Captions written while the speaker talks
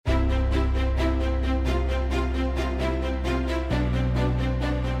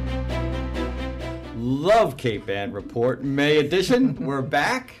love Cape Ann Report May edition. We're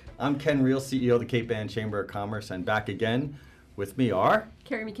back. I'm Ken Reel, CEO of the Cape Ann Chamber of Commerce, and back again with me are...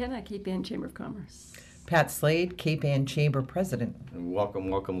 Carrie McKenna, Cape Ann Chamber of Commerce. Pat Slade, Cape Ann Chamber President. And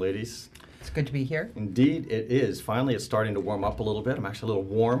welcome, ladies. It's good to be here. Indeed, it is. Finally, it's starting to warm up a little bit. I'm actually a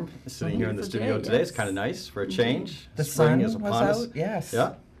little warm sitting here in the studio today. Yes. It's kind of nice for a change. The Spring sun is upon was us. out, yes.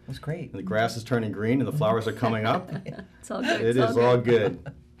 Yeah. It was great. And the grass is turning green and the flowers are coming up. It's all good. It is all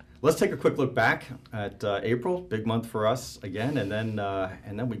good. Let's take a quick look back at April, big month for us again, and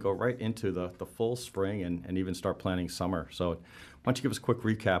then we go right into the full spring and even start planning summer. So why don't you give us a quick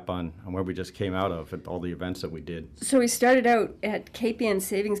recap on where we just came out of at all the events that we did? So we started out at Cape Ann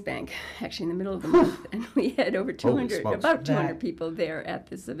Savings Bank, actually in the middle of the month, and we had over 200 people there at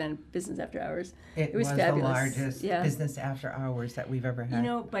this event, Business After Hours. It was fabulous. The largest business after hours that we've ever had. You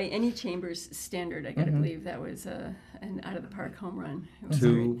know, by any chamber's standard, I got to believe that was an out-of-the-park home run. It was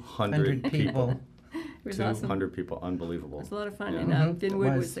 200 people. It was 200 awesome. people, unbelievable. It was a lot of fun, and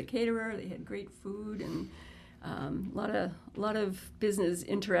Vinwood was the caterer. They had great food and a lot of business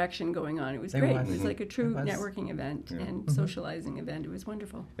interaction going on. It was great. It was like a true networking event and socializing event. It was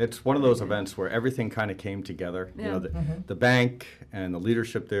wonderful. It's one of those events where everything kind of came together. Yeah. You know, the bank and the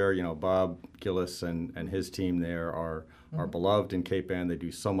leadership there. You know, Bob Gillis and his team there are beloved in Cape Ann. They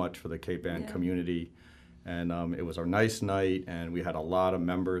do so much for the Cape Ann community. And it was a nice night, and we had a lot of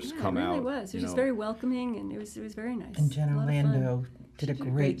members come out. It really was. It was just very welcoming, and it was very nice. And Jen Orlando did a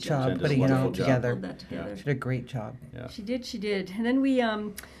great job putting it all together. She did a great job. Yeah. She did. And then we,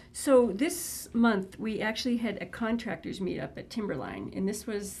 so this month, we actually had a contractors meetup at Timberline, and this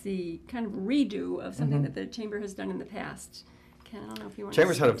was the kind of redo of something that the Chamber has done in the past. Ken, I don't know if you want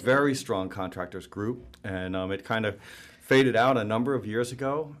Chamber's to had a very strong contractors group, and it kind of faded out a number of years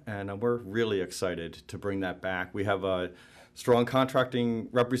ago, and we're really excited to bring that back. We have a strong contracting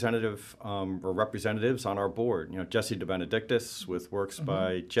representative or representatives on our board. You know, Jesse DeBenedictis with Works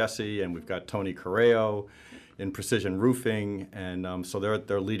by Jesse, and we've got Tony Correo in Precision Roofing, and so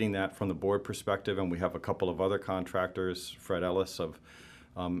they're leading that from the board perspective, and we have a couple of other contractors, Fred Ellis of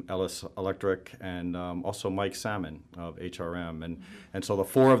Ellis Electric, and also Mike Salmon of HRM, and so the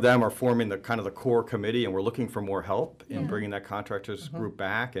four of them are forming the kind of the core committee, and we're looking for more help in bringing that contractors group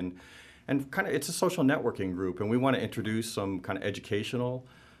back, and kind of it's a social networking group, and we want to introduce some kind of educational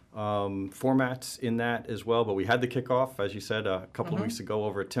formats in that as well. But we had the kickoff, as you said, a couple of weeks ago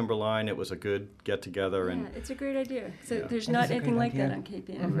over at Timberline. It was a good get together, and it's a great idea. So there's not anything like that on Cape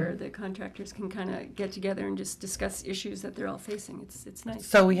Ann where the contractors can kind of get together and just discuss issues that they're all facing. It's nice.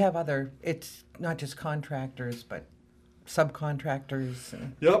 So we have it's not just contractors, but subcontractors.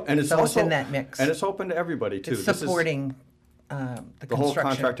 And it's so also it's in that mix. And it's open to everybody too. It's supporting the whole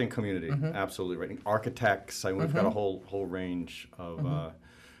contracting community. Absolutely right. Architects. We've got a whole range of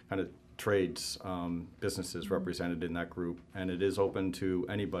kind of trades, businesses represented in that group, and it is open to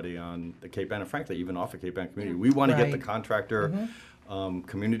anybody on the Cape Ann, and frankly, even off the Cape Ann community. We want to get the contractor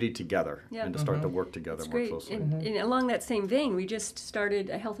community together and to start to work together more closely. And along that same vein, we just started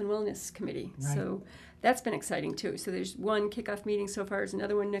a health and wellness committee. Right. So that's been exciting too. So there's one kickoff meeting so far, there's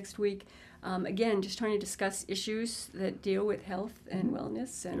another one next week. Again, just trying to discuss issues that deal with health and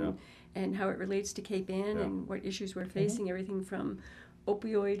wellness and how it relates to Cape Ann and what issues we're facing, everything from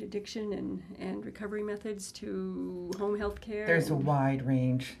opioid addiction and recovery methods to home health care. There's a wide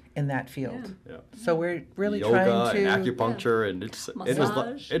range in that field. Yeah. So we're really Yoga trying to... and acupuncture, and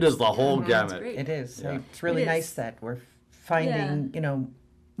Massage. it is the whole gamut. It is. Yeah. It's really nice that we're finding,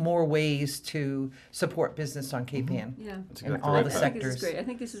 more ways to support business on Cape Ann. Yeah. In all the sectors. I think this is great. I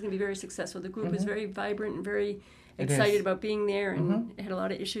think this is going to be very successful. The group is very vibrant and very excited about being there, and had a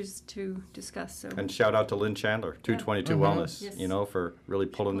lot of issues to discuss. So. And shout out to Lynn Chandler, 222 Wellness, for really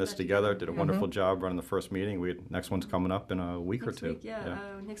pulling this together. Did a wonderful job running the first meeting. Next one's coming up in a week or two.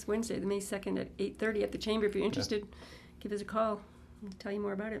 Next Wednesday, the May 2nd at 8:30 at the Chamber. If you're interested, give us a call. I'll tell you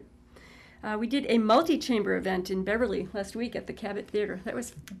more about it. We did a multi-chamber event in Beverly last week at the Cabot Theater. That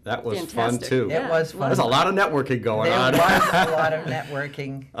was fantastic. Fun, too. It was fun. There's a lot of networking going on. There was a lot of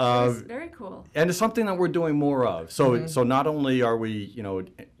networking. It was very cool. And it's something that we're doing more of. So so not only are we,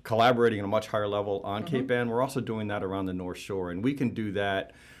 collaborating at a much higher level on Cape Ann, we're also doing that around the North Shore. And we can do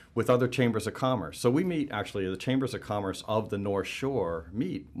that with other chambers of commerce. So we meet, actually, the chambers of commerce of the North Shore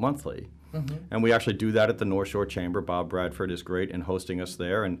meet monthly. And we actually do that at the North Shore Chamber. Bob Bradford is great in hosting us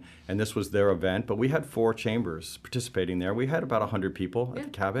there, and this was their event. But we had 4 chambers participating there. We had about 100 people at the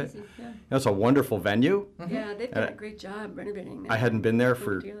Cabot. It's a wonderful venue. Yeah, they've done a great job renovating that. I hadn't been there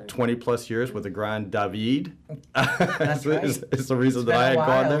for 20 plus years with the Grand David. That's right. It's the reason that I had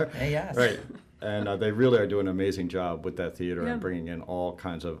gone there. Yes. Right. And they really are doing an amazing job with that theater Yeah. and bringing in all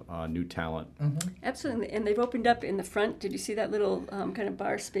kinds of new talent. Absolutely, and they've opened up in the front. Did you see that little kind of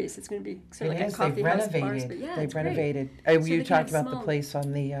bar space? It's going to be sort of It like is. a coffee They've house bar renovated. space. Yeah, They've it's great. renovated. So they You can talked have about the small- place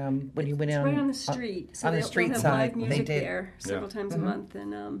on the when you went It's down right on the street. So on the they'll street have side. live They music did. there several times a month,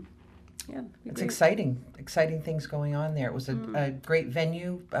 and yeah, it'd be It's great. exciting things going on there. It was a great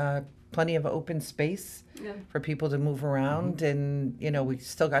venue, plenty of open space Yeah. for people to move around, and we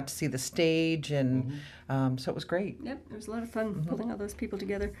still got to see the stage, and so it was great. Yep, it was a lot of fun pulling all those people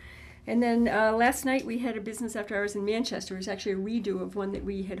together. And then last night we had a business after hours in Manchester. It was actually a redo of one that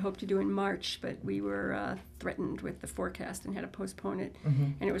we had hoped to do in March, but we were threatened with the forecast and had to postpone it.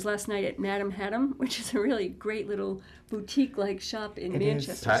 And it was last night at Madame Haddam, which is a really great little boutique-like shop in It is.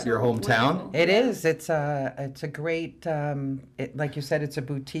 Manchester. Pat, your hometown? wonderful. It Yeah. is. It's a great. Like you said, it's a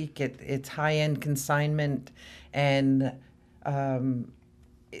boutique. It's high end consignment, and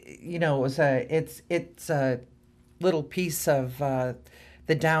it's a little piece of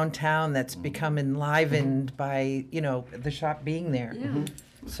the downtown that's become enlivened by the shop being there. Yeah.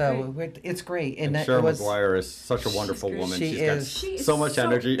 So it's great, And it Cheryl was. McGuire is such a wonderful great. woman. She She's is. got She is so much so-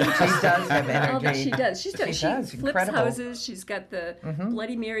 energy. She does have All that energy. she does. She does, flips incredible. houses. She's got the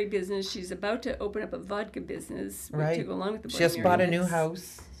Bloody Mary business. She's about to open up a vodka business Right. to go along with the She Bloody just Mary. bought a new It's-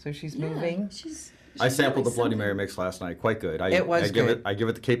 house, so she's Yeah, moving. she's I sampled the really Bloody something. Mary mix last night. Quite good. It was I give good. it. I give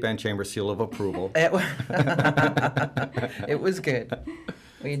it the Cape Ann Chamber seal of approval. It was, it was good.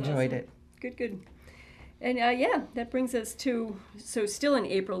 We enjoyed it. Good, good. And yeah, that brings us to, so still in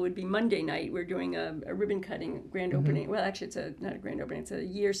April would be Monday night. We're doing a ribbon cutting grand opening. Well, actually, it's not a grand opening. It's a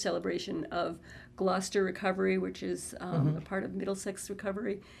year celebration of Gloucester Recovery, which is a part of Middlesex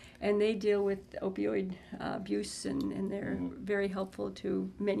Recovery. And they deal with opioid abuse, and they're very helpful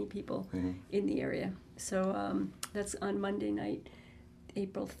to many people in the area. So that's on Monday night,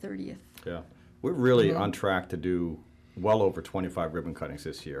 April 30th. Yeah, we're really on track to do well over 25 ribbon cuttings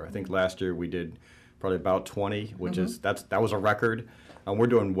this year. I think last year we did probably about 20, which is that was a record. We're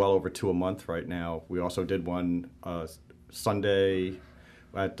doing well over 2 a month right now. We also did one Sunday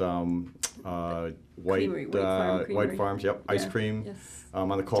at Creamery, White Farm Creamery. White Farms. Yep, ice Yeah, cream yes. on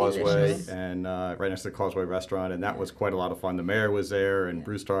the Causeway Delicious. and right next to the Causeway Restaurant, and that was quite a lot of fun. The mayor was there, and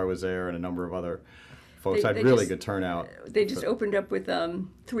Bruce Starr was there, and a number of other folks. Had They really just- good turnout. They just opened up with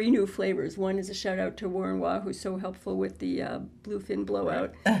 3 new flavors. One is a shout out to Warren Waugh, who's so helpful with the bluefin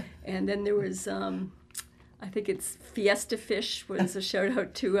blowout. And then there was, I think it's Fiesta Fish was a shout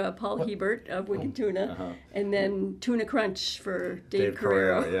out to Paul Hebert of Wicked Tuna. And then Tuna Crunch for Dave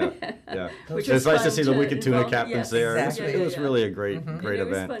Carrero. Yeah, yeah. Which It's was nice to fun see the Wicked Tuna involve- captains yes, there. exactly. It was Yeah. really a great And event. it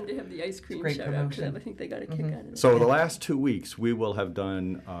was fun to have the ice cream great shout out to promotion. them. I think they got a kick out of it. So the last 2 weeks, we will have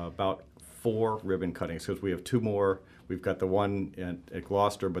done about 4 ribbon cuttings because we have 2 more. We've got the one at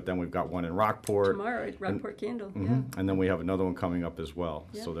Gloucester, but then we've got one in Rockport. Tomorrow at Rockport Candle. Yeah. And then we have another one coming up as well.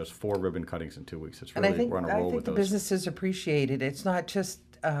 Yeah. So there's 4 ribbon cuttings in 2 weeks. It's And I really, think we're on a roll with the those. businesses appreciate it. It's not just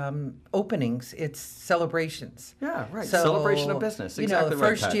openings; it's celebrations. Yeah, right. So, Celebration of business. Exactly the right,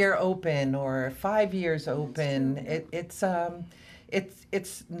 first Pat. year open or 5 years open.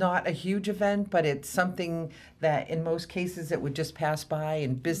 It's not a huge event, but it's something that in most cases it would just pass by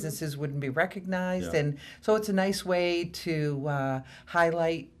and businesses wouldn't be recognized. Yeah. And so it's a nice way to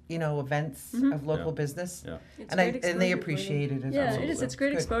highlight events of local Yeah. business. Yeah. It's And great they exposure appreciate for it them. as Yeah, well. it is. It's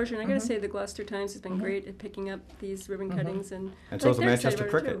great Good. exposure. And I got to say, the Gloucester Times has been great at picking up these ribbon cuttings. And And so is the they're excited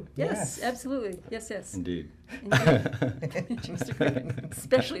Manchester about it, Cricket. too. Yes, Yes. absolutely. Yes, yes. Indeed. Indeed. Manchester Cricket,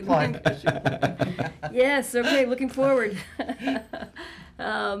 especially the Manchester. Yes, okay, looking forward.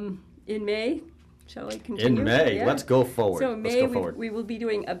 In May, shall I continue? In May, Yeah. let's go forward. So in Let's May, go forward. we will be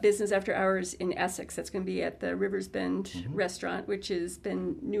doing a business after hours in Essex. That's going to be at the Rivers Bend Mm-hmm. restaurant, which has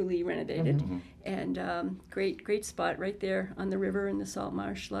been newly renovated. And great spot right there on the river in the salt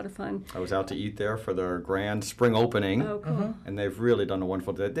marsh. A lot of fun. I was out to eat there for their grand spring opening. Oh, cool. And they've really done a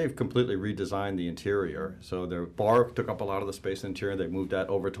wonderful. They've completely redesigned the interior. So their bar took up a lot of the space in the interior. They moved that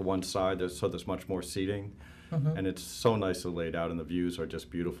over to one side, so there's much more seating. And it's so nicely laid out, and the views are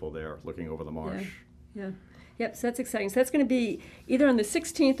just beautiful there, looking over the marsh. Yeah. Yep, so that's exciting. So that's going to be either on the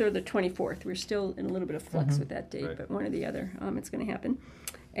 16th or the 24th. We're still in a little bit of flux with that date, Right. but one or the other, it's going to happen.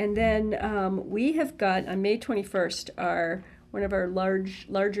 And then we have got, on May 21st, one of our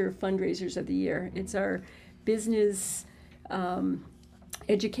larger fundraisers of the year. It's our business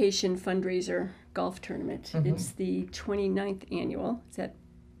education fundraiser golf tournament. It's the 29th annual. It's at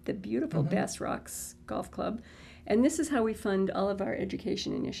the beautiful Bass Rocks Golf Club. And this is how we fund all of our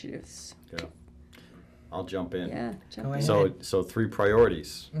education initiatives. Yeah. I'll jump in. Yeah, jump Go in. ahead. So 3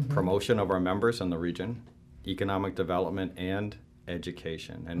 priorities: promotion of our members in the region, economic development, and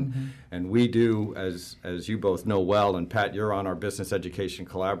education. And we do, as you both know well, and Pat, you're on our Business Education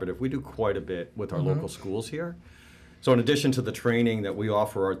Collaborative, we do quite a bit with our local schools here. So in addition to the training that we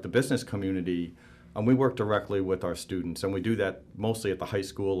offer the business community, we work directly with our students, and we do that mostly at the high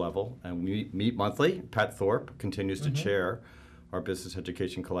school level, and we meet monthly. Pat Thorpe continues to chair our Business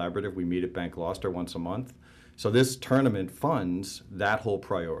Education Collaborative. We meet at Bank Gloucester once a month. So this tournament funds that whole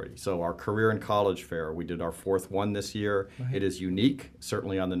priority. So our career and college fair, we did our 4th one this year. Right. It is unique,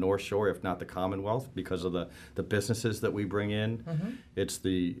 certainly on the North Shore, if not the Commonwealth, because of the businesses that we bring in. It's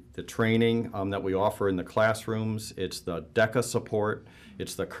the training that we offer in the classrooms. It's the DECA support.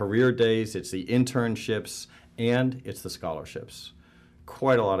 It's the career days. It's the internships. And it's the scholarships.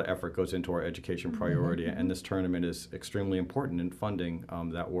 Quite a lot of effort goes into our education priority, and this tournament is extremely important in funding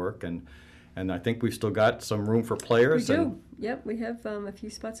that work. And I think we've still got some room for players. We do. Yep, we have a few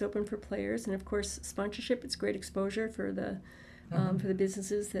spots open for players, and of course, sponsorship. It's great exposure for the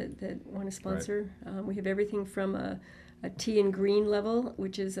businesses that want to sponsor. We have everything from a tea and green level,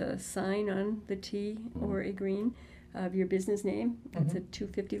 which is a sign on the tea or a green of your business name. That's a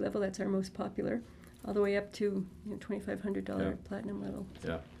 $250 level. That's our most popular, all the way up to $2,500 platinum level.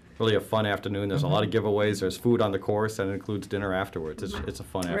 Yeah. Really a fun afternoon. There's a lot of giveaways. There's food on the course, and it includes dinner afterwards. It's a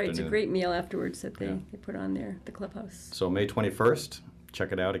fun afternoon. Right, it's a great meal afterwards that they put on there, the clubhouse. So May 21st,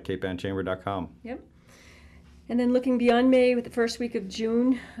 check it out at capeannechamber.com. Yep. And then looking beyond May, with the first week of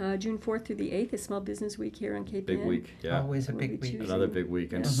June, June 4th through the 8th, is Small Business Week here on Cape Ann. Big week, yeah. Always a We'll big be week. choosing- Another big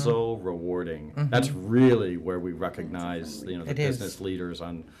week, and Yeah. so rewarding. That's really where we recognize, fun week. the It is. business leaders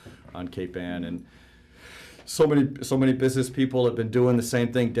on Cape Ann, and so many business people have been doing the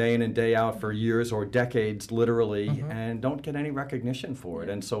same thing day in and day out for years or decades, literally, and don't get any recognition for it.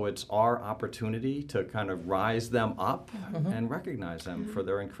 And so it's our opportunity to kind of rise them up and recognize them for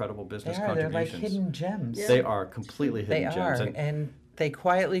their incredible business They're like contributions. hidden gems. Yeah. They are completely They hidden are, gems. and they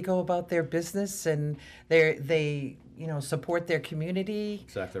quietly go about their business, and they support their community.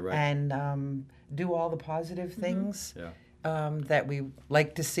 Exactly right. And do all the positive things Yeah. that we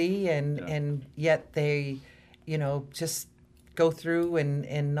like to see, and yet they, just go through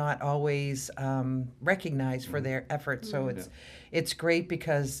and not always recognized for their efforts. So it's great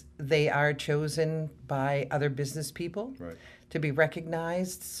because they are chosen by other business people Right. to be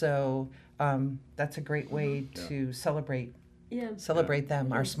recognized. So that's a great way to celebrate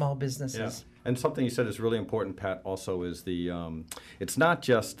them, our small businesses. Yeah. And something you said is really important, Pat, also is it's not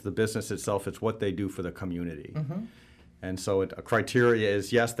just the business itself, it's what they do for the community. And so a criteria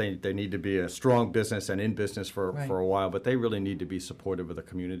is, yes, they need to be a strong business and in business for a while, but they really need to be supportive of the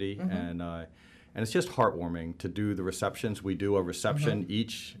community. And it's just heartwarming to do the receptions. We do a reception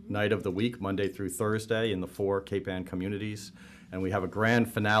each night of the week, Monday through Thursday, in the 4 Cape Ann communities. And we have a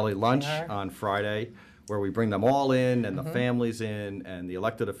grand finale lunch on Friday, where we bring them all in, and the families in, and the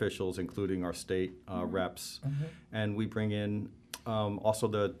elected officials, including our state reps. And we bring in also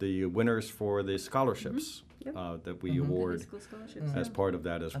the winners for the scholarships that we award High school scholarships. as part of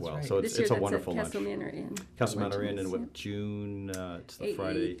that as well. right. So This it's year a wonderful that's lunch. at Castle Manor Inn. Castle Manor Luncheon Inn in is, what, June, it's the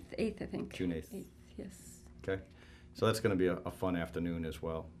Friday, 8th, I think. June 8th. 8th, yes. Okay. So that's going to be a fun afternoon as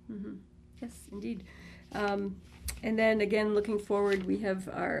well. Yes, indeed. And then again, looking forward, we have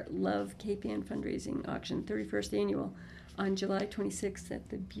our Love Cape Ann fundraising auction, 31st annual, on July 26th at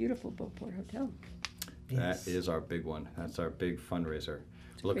the beautiful Beauport Hotel. Yes. That is our big one. That's our big fundraiser.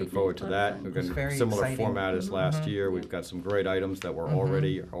 Looking great forward night, to a lot that. of fun. We're It's going very to similar exciting. format as last year. We've got some great items that were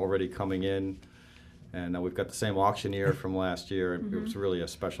already coming in, and we've got the same auctioneer from last year. It was really a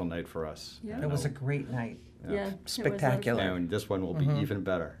special night for us. Yeah. And, It was a great night. Yeah. it was Spectacular. and this one will be even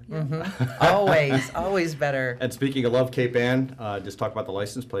better. Always better. And speaking of Love Cape Ann, just talk about the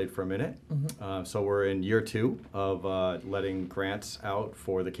license plate for a minute. So we're in year 2 of letting grants out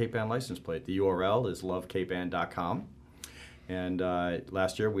for the Cape Ann license plate. The URL is lovecapeann.com. And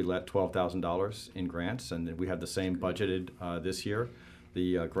last year we let $12,000 in grants, and we have the same budgeted this year.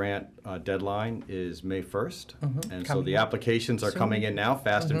 The grant deadline is May 1st, and so the applications are coming in now,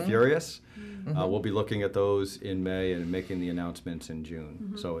 fast and furious. We'll be looking at those in May and making the announcements in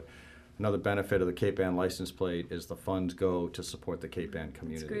June. So another benefit of the Cape Ann license plate is the funds go to support the Cape Ann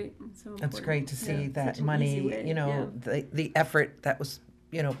community. It's great. It's so It's important. great to see Yeah, that such an money, easy way. the effort that was,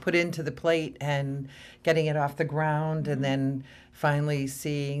 put into the plate and getting it off the ground, and then finally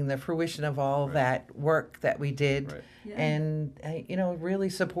seeing the fruition of all that work that we did, Right. Yeah. and really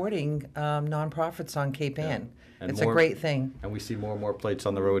supporting nonprofits on Cape Ann. And it's a great thing. And we see more and more plates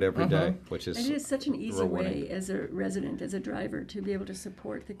on the road every day, which is And it is such an easy rewarding. way as a resident, as a driver, to be able to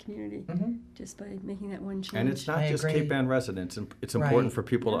support the community just by making that one change. And it's not I just agree. Cape Ann residents. It's Right. important for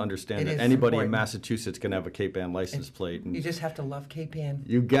people to understand It that is anybody in important. Massachusetts can have a Cape Ann license plate. And You just have to love Cape Ann.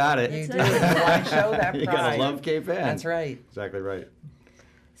 you got it. You do. That's right. You want to show that You pride. gotta love Cape Ann. That's right. Exactly right.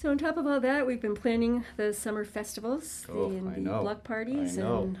 So on top of all that, we've been planning the summer festivals Oh, and I the know. block parties I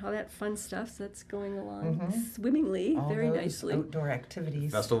know. and all that fun stuff that's going along swimmingly, All very those nicely. outdoor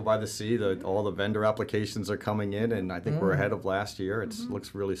activities. Festival by the Sea, all the vendor applications are coming in, and I think we're ahead of last year. It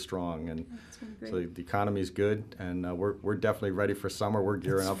looks really strong, and It's been great. so the economy's good, and we're definitely ready for summer. We're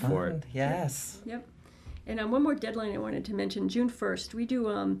gearing up for it. Fun. Yes. Yep. And one more deadline I wanted to mention, June 1st, we do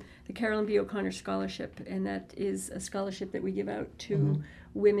the Carolyn B. O'Connor Scholarship, and that is a scholarship that we give out to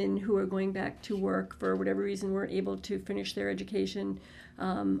women who are going back to work for whatever reason weren't able to finish their education.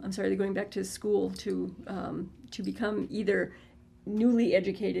 They're going back to school to become either newly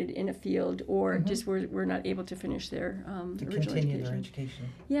educated in a field or just were not able to finish their To original continue education. their education.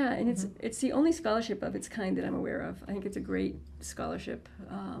 Yeah, and it's the only scholarship of its kind that I'm aware of. I think it's a great scholarship.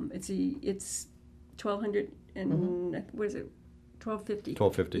 It's $1,200 and what is it, $1,250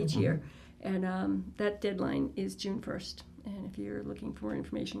 $1,250. each year, and that deadline is June 1st. And if you're looking for more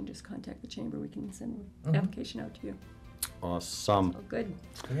information, just contact the chamber. We can send an application out to you. Awesome. Oh, good.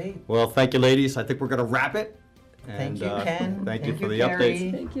 Great. Well, thank you, ladies. I think we're going to wrap it. Thank And, you, Ken. Thank you Thank for you, the Carrie.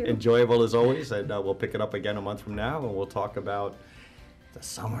 updates. Thank you. Enjoyable as always, and we'll pick it up again a month from now, and we'll talk about the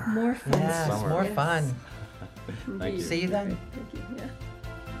summer. More fun Yes, stuff. Summer. more Yes. fun. Thank you. See you then. Thank you. Yeah.